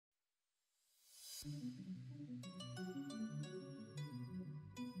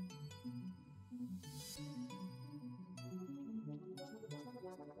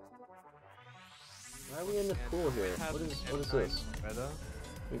Why are we in the pool here? What is this?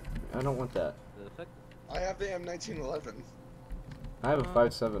 I don't want that. I have the M1911. I have a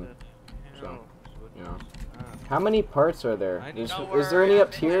 5.7. So, you know. How many parts are there? Is there any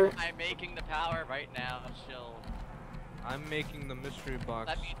up here? I'm making the power right now. Chill. I'm making the mystery box.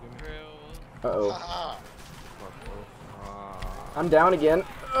 Let me through. Uh-oh. I'm down again.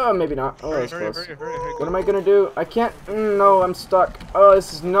 Oh, maybe not. Oh, that's close. What am I gonna do? I can't. No, I'm stuck. Oh,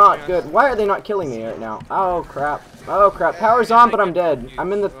 this is not good. Why are they not killing me right now? Oh, crap. Oh, crap. Power's on, but I'm dead.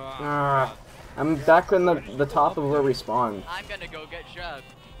 I'm in the... I'm back in the top of where we spawned. I'm gonna go get Shug.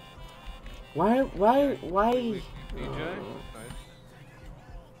 Why? DJ?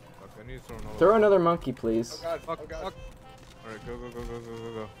 Nice. Throw another monkey, please. Oh god, oh god. Alright,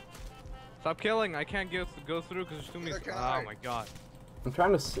 go. Stop killing! I can't go through because there's too many. Oh my god. I'm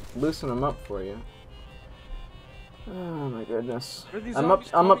trying to loosen them up for you. Oh my goodness.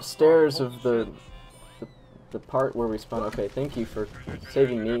 I'm upstairs of the part where we spawn. Okay, thank you for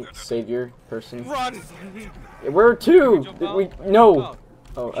saving me, savior person. Run! We're two. No.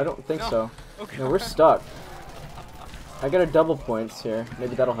 Oh, I don't think so. Okay. No, we're stuck. I got a double points here.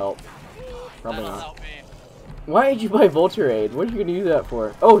 Maybe that'll help. Probably That'll not. help me. Why did you buy Volturade? What are you gonna use that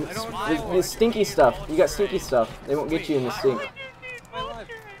for? Oh, the stinky stuff. You got stinky stuff. They won't get you in the stink.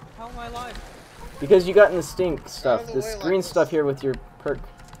 How am I alive? Because you got in the stink stuff. This green stuff here with your perk,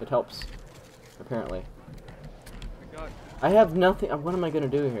 it helps. Apparently. I have nothing. What am I gonna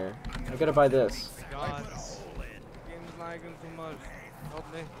do here? I gotta buy this. God. Game's lagging too much.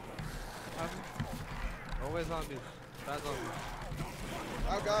 Help me. Always zombies. Bad zombies.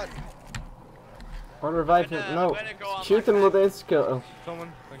 Oh god. Want to revive him? No. Shoot them with this skill.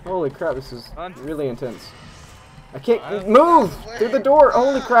 Someone. Holy crap, this is really intense. I can't move through the door.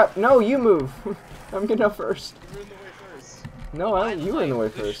 Holy crap! No, you move. I'm getting up first. You were in the way first. No, you were in the way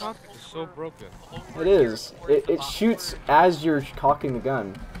This first. shotgun is so broken. It is. It shoots as you're cocking the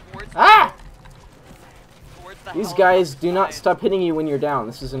gun. Ah! These guys do not stop hitting you when you're down.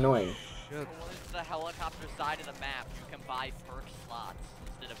 This is annoying. Shit. Towards the helicopter side of the map, you can buy perk slots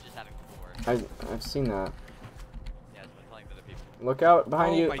instead of just having 4. I've seen that. Yeah, it's been telling other people. Look out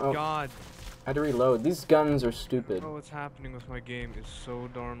behind you. Oh my god. I had to reload. These guns are stupid. Bro, what's happening with my game is so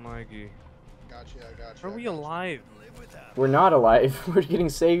darn laggy. Gotcha, I gotcha. Are we alive? We're not alive. We're getting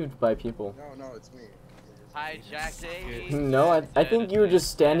saved by people. No, it's me. Hijacked. No, I think you were just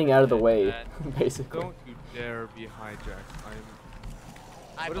standing out of the way, basically. Don't you dare be hijacked.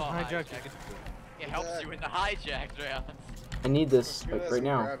 What does hijacked do? It helps you in the hijacked rounds. I need this like right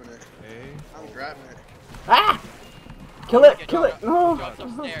now. Hey. I'm grabbing it. Ah! Kill it! Kill it! No! Duck's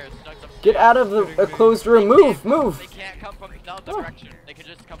upstairs. Get out of the closed room! Move! Move! They can't come from the other direction. They can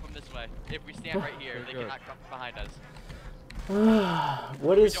just come from this way. If we stand right here, they cannot come behind us.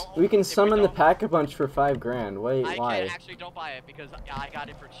 What is? We can summon the pack-a-punch for $5 grand. Wait, why? I actually don't buy it because I got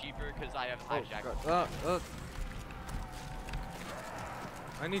it for cheaper because I have hijacked.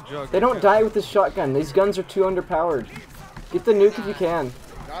 I need Jug. They don't die with this shotgun. These guns are too underpowered. Get the nuke if you can.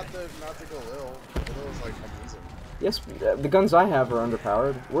 Not to go Lil. Lil's like amazing. Yes, the guns I have are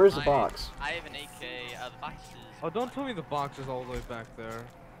underpowered. Where's the box? I have an AK. The box is. Oh, don't tell me the box is all the way back there.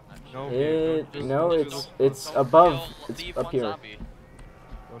 No, no, it's above. It's up here.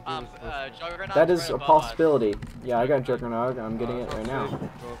 That is a possibility. Yeah, I got Juggernog. I'm getting it right now.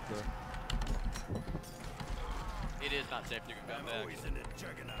 It is not safe to go back.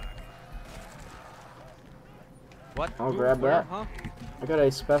 What? I'll grab that. I got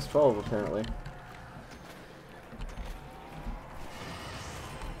a Spec 12 apparently.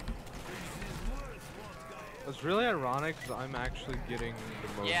 It's really ironic because I'm actually getting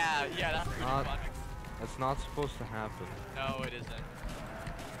the most. Yeah, that's pretty funny. That's not supposed to happen. No, it isn't.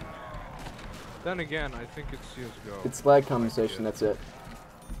 Then again, I think it's CSGO. It's lag compensation, that's it.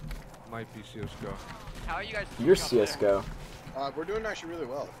 Might be CSGO. How are you guys? You're CSGO. We're doing actually really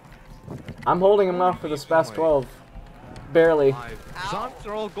well. I'm holding him off for the Spec 12. Barely. Zombies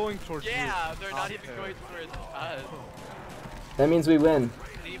are all going towards you. Yeah, they're not even going towards us. That means we win.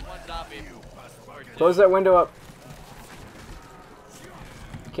 Leave one zombie. Close that window up.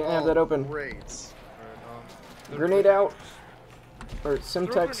 Can't have that open. Great. Grenade out. Or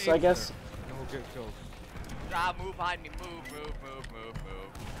Simtex, I guess. And we'll get killed. Move behind me. Move.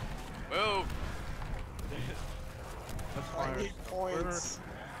 Move. That's fire. I need points.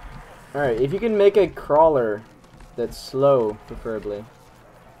 Alright, if you can make a crawler that's slow, preferably.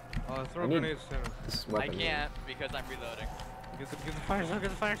 Throw grenades there. This weapon. I can't because I'm reloading. Get the fire zone, get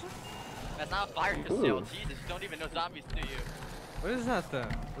the fire zone. That's not a fire sale. Jesus, you don't even know zombies, do you? What is that then?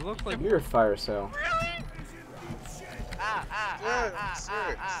 It looks like You're a fire cell. Really?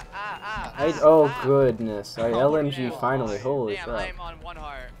 Oh goodness! I LMG finally. Holy Damn, crap! I'm on 1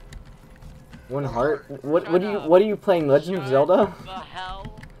 heart. One heart? What are you playing? Legend of Zelda? The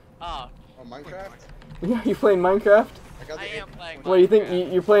hell up. Oh, Minecraft? Yeah, you playing Minecraft? I am playing Minecraft. What do you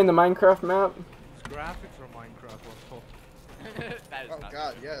think? You're playing the Minecraft map? It's graphics from Minecraft. That is Oh not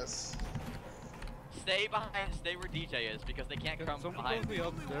god, true. yes. Stay where DJ is because they can't come behind me.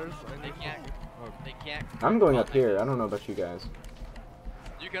 Upstairs. They can't. They can't. I'm going up here. I don't know about you guys.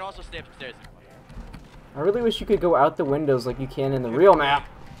 You can also stay upstairs. I really wish you could go out the windows like you can in the real map.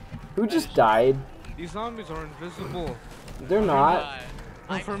 Who just died? These zombies are invisible. They're not.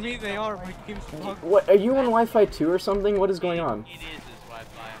 Well, for me, they are. My game's fucked. What? Are you on Wi-Fi 2 or something? What is going on? It is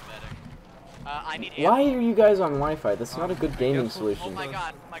Wi-Fi, I'm betting. I need Why ammo. are you guys on Wi-Fi? That's not a good gaming Oh solution. my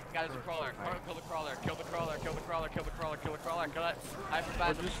god, there's a crawler. Kill the crawler, kill the crawler, kill the crawler, kill the crawler, kill the crawler, kill it. I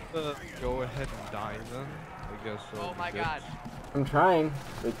forgot. Or just go ahead and die then. I guess so. Oh my god. I'm trying.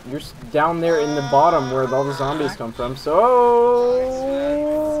 But you're down there in the bottom where all the zombies come from. So.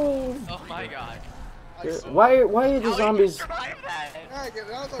 Oh my god. Why are the How zombies? did you survive that?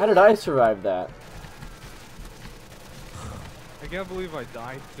 How did I survive that? I can't believe I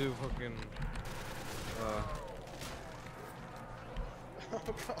died too. Fucking. Oh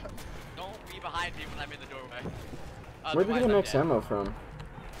god. Don't be behind me when I'm in the doorway. Where did you Otherwise, get I'm max dead. ammo from?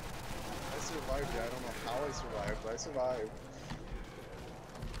 I survived, yeah. I don't know how I survived, but I survived.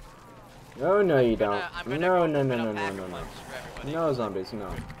 Oh no, you don't. I'm gonna No, go no, no, open no, a no, pack no, of no. punch for everybody. No zombies, no.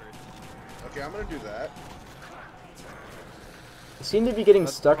 Okay, I'm gonna do that. You seem to be getting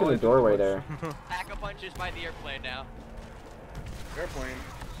That's stuck in the probably doorway the there. Pack of punches by the airplane now. Airplane.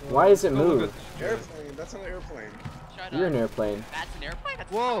 Why is it Go look moved? at this shit. Airplane, that's not an airplane. Shut You're up. an airplane. That's an airplane?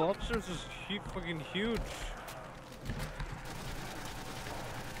 That's Whoa, upstairs is fucking huge.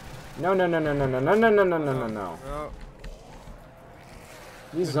 No, no, no, no, no, no, no, no, no, no, no, no, no. Oh,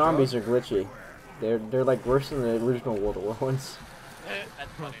 These zombies are glitchy. They're like worse than the original World at War ones. That's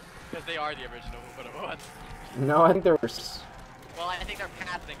funny. Because they are the original But it was. No, I think they're worse. Well, I think their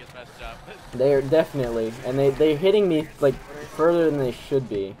pathing is messed up. They are definitely, and they're hitting me like further than they should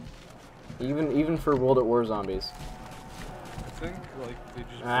be. Even for World at War zombies. I think like they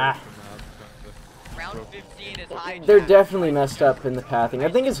just Ah. broke the map, Round 15 is hijacked. They're definitely messed up in the pathing. I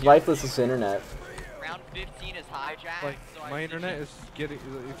think it's lifeless internet. Round 15 is hijacked. Like so I my think internet is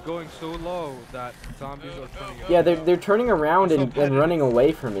it's going so low that zombies are turning. Yeah, they're turning around and running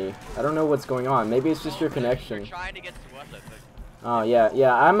away from me. I don't know what's going on. Maybe it's just your connection. They're trying to get to us, I think. Oh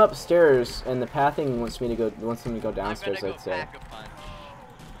yeah. I'm upstairs, and the pathing wants them to go downstairs. I'm gonna I'd go say. pack a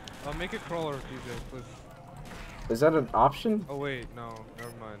punch. Make a crawler, DJ, please. Is that an option? Oh wait, no,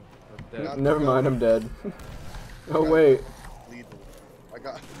 never mind. I'm dead. Never mind, I'm dead. Oh wait. Lethal. I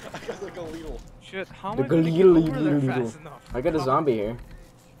got like a lethal. Shit, how The am I gonna get over there Galil- fast enough? I got a zombie here.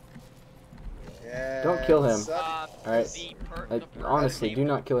 Yeah. Don't kill him. Alright. Honestly, do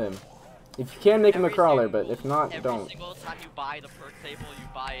not kill him. If you can, make him a crawler, but if not, every don't. single time you buy the perk table, you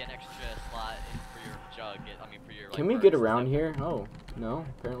buy an extra slot for your jug. For your. Like, Can we perks get and around stuff. here? Oh, no,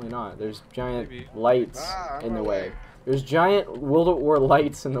 apparently not. There's giant Maybe. lights I'm in the on my way. way. There's giant World at War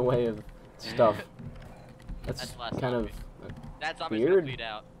lights in the way of stuff. That's That's last kind of zombie. That zombie's weird. gonna bleed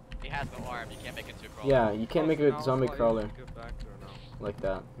out. He has no arm. You can't make it into a crawler. Yeah, you can't make a Now zombie it's not crawler easy to get back there now. like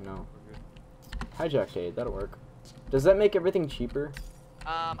that. No. We're good. Hijacked aid, that'll work. Does that make everything cheaper?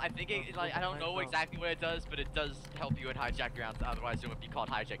 I think it, like I don't know exactly what it does, but it does help you in hijacked rounds. Otherwise, it would be called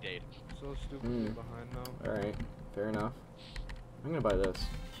hijacked aid. So stupidly behind now. Alright, fair enough. I'm gonna buy this.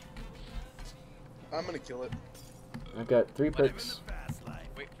 I'm gonna kill it. I've got 3 perks.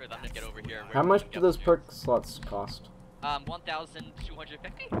 Wait for them to get over here. How much do those perk slots cost?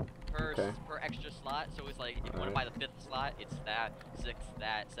 1,250 per Okay. per extra slot. So it's like if you want to buy the 5th slot, it's that 6th,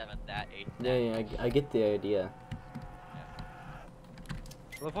 that 7th, that 8th. Yeah, I get the idea.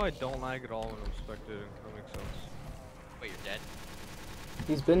 I love how I don't lag at all when I'm spectating. That makes sense. Wait, you're dead?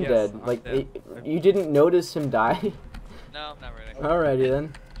 He's been Yes, dead. I'm Like, dead. you didn't notice him die? No, not really. Alrighty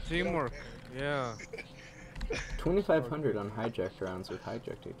then. Teamwork. Yeah. 2,500 on hijacked rounds with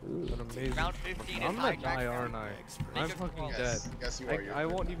hijacked aid. Ooh. What amazing. Round 15 I'm is gonna hijacked. die, aren't I? I'm Make a fucking call. dead. Yes, you are. I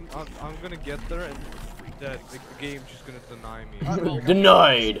won't even. I'm gonna get there and dead. The game's just gonna deny me.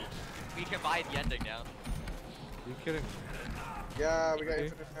 Denied! We can buy the ending now. You kidding? Yeah, we got Okay.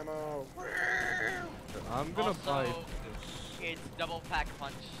 infinite ammo. I'm gonna buy Also, this. It's double pack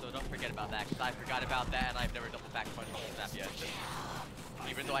punch, so don't forget about that. Cause I forgot about that, and I've never double pack punched Snap yet.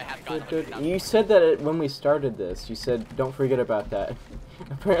 Even though I have gotten. Dude, you said that when we started this. You said don't forget about that.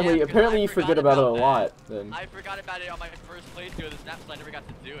 apparently, Yeah, 'cause apparently I you forgot forget about it a about that. lot. Then. I forgot about it on my first playthrough of the Snap, so I never got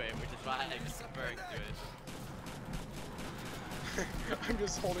to do it, which is why I'm just referring to it. I'm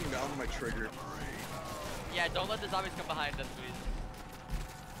just holding down my trigger. Yeah, don't let the zombies come behind us, please.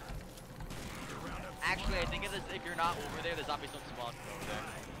 Actually, I think if you're not over there, the zombies don't spawn from over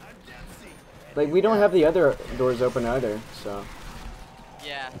there. Like, we don't have the other doors open either, so.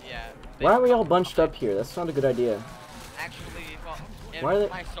 Yeah. Why are we all bunched up here? That's not a good idea. Actually, well, Why are they?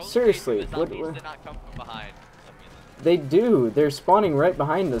 my solo Seriously, case, the what? zombies did not come from behind. They do. They're spawning right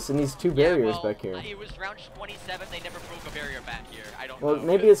behind us in these two barriers back here. It was round 27. They never broke a barrier back here. I don't Well, know.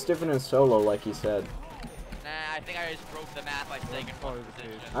 maybe it's different in solo, like you said. Nah, I think I just broke the map by staying in one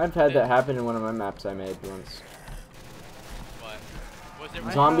position. I've had that happen in one of my maps I made once. What? Was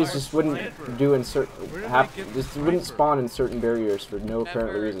it Zombies just wouldn't do in just wouldn't spawn in certain barriers for no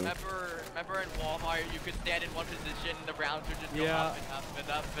apparent reason. Remember in Walmart, you could stand in one position, the rounds would just go up and up and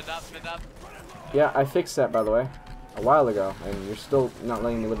up and up and up. Yeah, I fixed that by the way, a while ago, and you're still not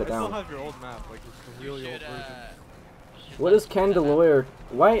letting me live it down. I still have your old map, like it's the really old version. What is Candelier?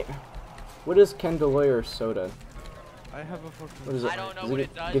 Why? What is Candelier soda? I have a fucking. What is it? I don't know does what it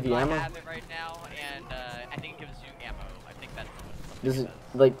it does, give you but ammo? I have it right now, and I think it gives you ammo. I think that's what Does it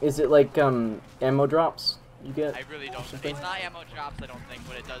like? Is it like ammo drops you get? I really don't. It's not ammo drops, I don't think,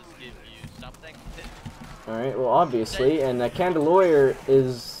 but it does give you something. All right. Well, obviously, and the Candelier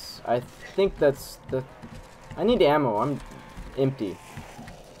is. I think that's the. I need ammo. I'm empty.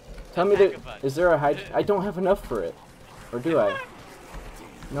 Tell me that. Is there a high? I don't have enough for it, or do I?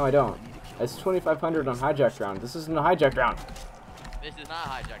 No, I don't. It's 2,500 on hijacked round. This isn't a hijacked round. This is not a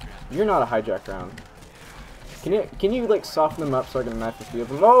hijacked round. You're not a hijacked round. Can you like soften them up so I can knife a few of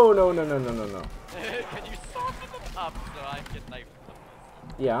them? Oh no. Can you soften them up so I can knife them?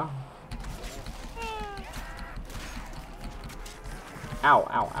 Yeah.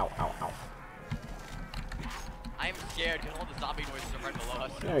 Ow. I'm scared because all the zombie noises are right below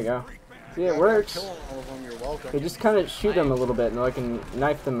us. There you go. See, it works. Kill all of them, you're welcome. You just kind of shoot them a little bit, and then I can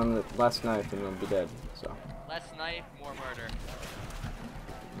knife them on the last knife, and they'll be dead. So. Less knife, more murder.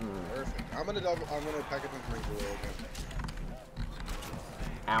 Perfect. I'm gonna pack it in for again.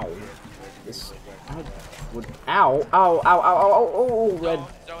 Ow. This. Ow, red.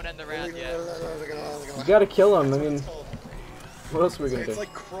 Don't end the round yet. You gotta kill him. I mean, what else are we gonna do? It's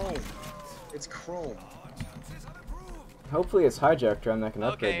like chrome. It's chrome. Hopefully it's hijacked round that can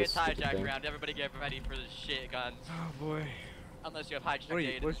upgrade Okay, this it's stupid hijack thing. round. Everybody get ready for the shit guns. Oh boy. Unless you have hijack Wait,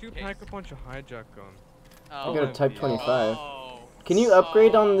 aid where's you case. pack a bunch of hijack guns? Oh, I got a Type 25. oh, Can you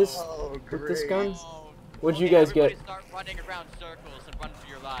upgrade on this Oh, with this great. gun? oh. What'd you Okay, guys get? everybody start running around circles and run for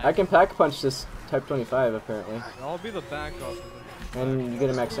your lives. I can pack punch this Type 25 apparently, I'll be the backup. and you get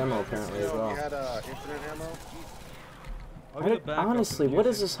a max ammo apparently as You well. had infinite ammo? I'll be the backup. Honestly, what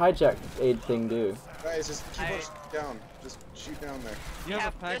does this hijack aid thing do? Guys, just keep on shooting down. Just shoot down there. You have a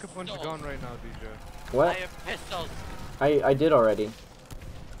have pack a punch pistols. gun right now, DJ. I What? have pistols. I did already.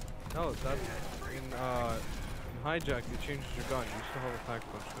 No, that's in hijack. You changed your gun. You still have a pack a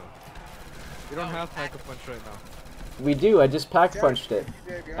punch gun. You don't have pack a punch right now. We do. I just pack punched it.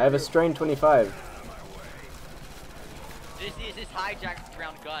 I have a strain 25. This is his hijacked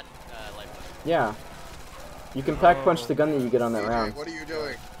round gun, like. Yeah. You can pack punch the gun that you get on that DJ, round. what are you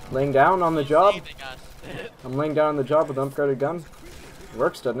doing? Laying down on the job. Saving us. I'm laying down on the job with an upgraded gun.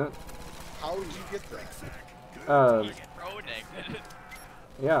 Works, doesn't it? How did you get that? He's droning.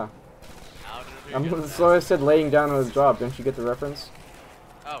 Yeah. How did we get that? So I said laying down on the job. Don't you get the reference?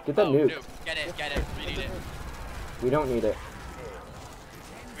 Oh, Get that nuke. Get it. We need it. We don't need it.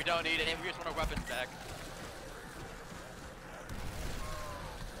 We don't need it. We just want our weapons back.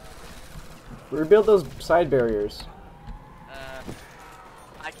 Rebuild those side barriers.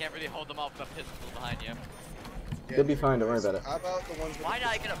 I can't really hold them off with a pistol behind you. You'll be fine. Don't worry about it. How about the ones with Why did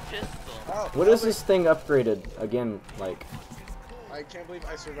I get a pistol? Oh, What is this thing upgraded again? Like, I can't believe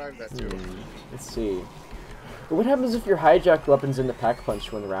I survived that too. let's see. What happens if your hijacked weapon's in the pack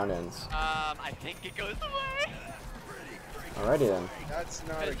punch when the round ends? I think it goes away. Alrighty then. That's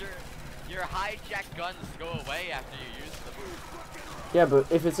not a... Because your hijacked guns go away after you use them. Yeah,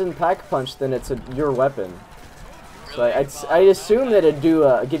 but if it's in pack punch, then it's your weapon. So Really? I assume that it'd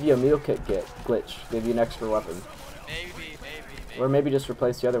give you a meal kit glitch, give you an extra weapon, Maybe. or maybe just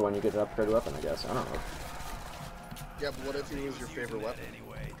replace the other one. You get an upgraded weapon, I guess. I don't know. Yeah, but what if it was your favorite weapon?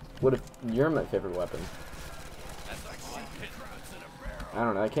 What if you're my favorite weapon? That's like one I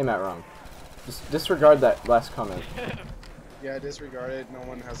don't know. That came out wrong. Just disregard that last comment. Yeah, disregard it. No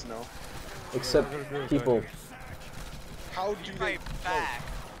one has to know. Except people. How Be do they... right back.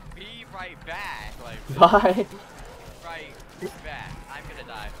 Be right back. Like, Bye. right back. I'm gonna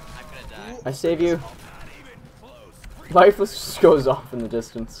die. I save you. Life just goes off in the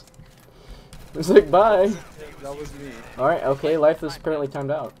distance. It's like, bye. That was me. Alright, okay, life is apparently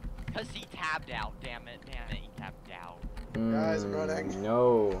timed out. Cause he tabbed out, damn it, he tabbed out. Guys, I'm running.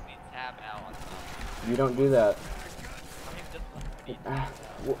 No, He tabbed out on something. you don't do that.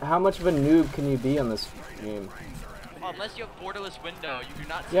 How much of a noob can you be on this game? Well, unless you have borderless window, you do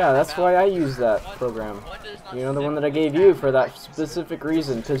not. Yeah, that's why I use that One program. does not You know, the sit one that I with gave tab. you for that specific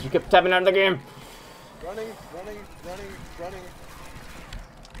reason, because you kept tapping out of the game. Running.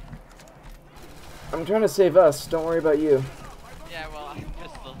 I'm trying to save us, don't worry about you. Yeah, well, I'm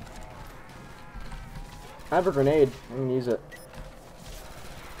just. I have a grenade, I'm gonna use it.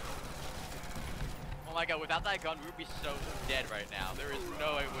 Oh my god, without that gun, we would be so dead right now. There is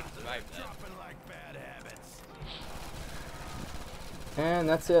no way we would survive that. And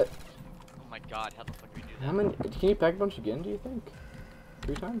that's it. Oh my god, how the fuck do we do that? How many? Can you pack a punch again, do you think?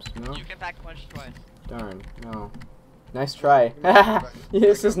 3 times? No? You can pack punch twice. Darn, no. Nice try.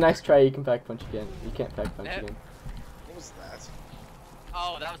 This is nice try, you can pack punch again. You can't pack punch again. What was that?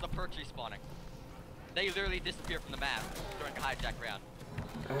 Oh, that was the perch respawning. They literally disappear from the map during a hijack round.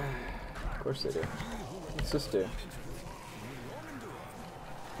 Of course they do. What's this do?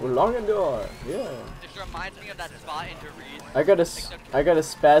 Ulongador, yeah. This reminds me of that spot in Doriz. I got a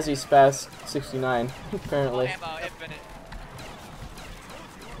spazzy spaz 69 apparently. Oh, ammo, infinite.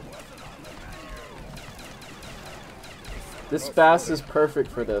 This spaz is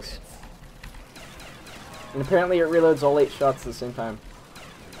perfect for this. And apparently it reloads all 8 shots at the same time.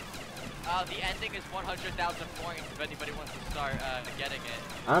 The ending is 100,000 points if anybody wants to start getting it.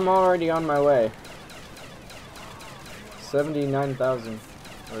 I'm already on my way. 79,000.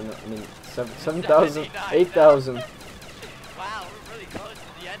 Or no, I mean 7,000, 8,000. Wow, we're really close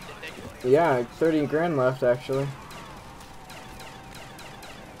to the ending. Yeah, 30 grand left actually.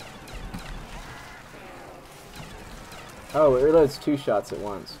 Oh, it reloads 2 shots at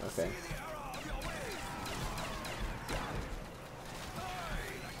once. Okay.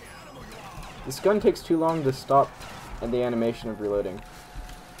 This gun takes too long to stop in the animation of reloading.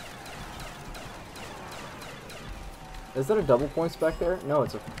 Is that a double points back there? No,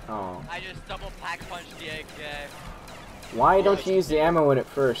 it's a... Oh. I just double pack punched the AK. Why don't you use the ammo in it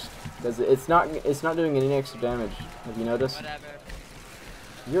first? Because it's not doing any extra damage. Have you noticed? Whatever.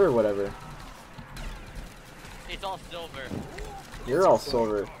 You're whatever. It's all silver. You're all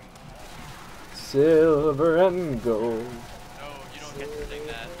silver. Silver and gold. No, you don't get to sing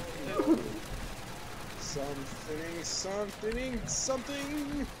that. Something.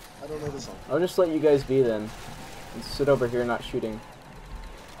 I don't know the song. I'll just let you guys be then. And sit over here not shooting.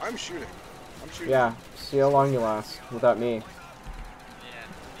 I'm shooting. Yeah, see how long you last without me. Yeah,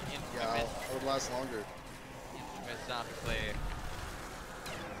 the Yeah, infamous, I would last longer. infamous zombie player.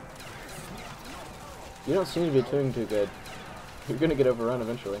 You don't seem to be doing too good. You're gonna get overrun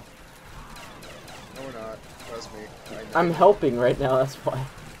eventually. No, we're not. Trust me. I'm helping right now, that's why.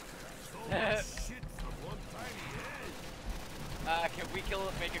 Can we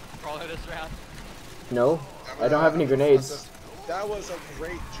make a crawler this round? No, I don't have any grenades. That was a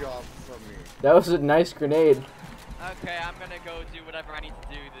great job from me. That was a nice grenade. Okay, I'm gonna go do whatever I need to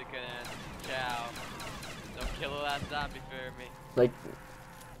do to chow. Don't kill the last zombie for me. Like...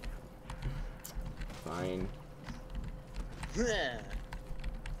 Fine. That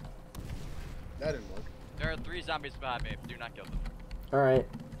didn't work. There are 3 zombies behind me. Do not kill them. Alright.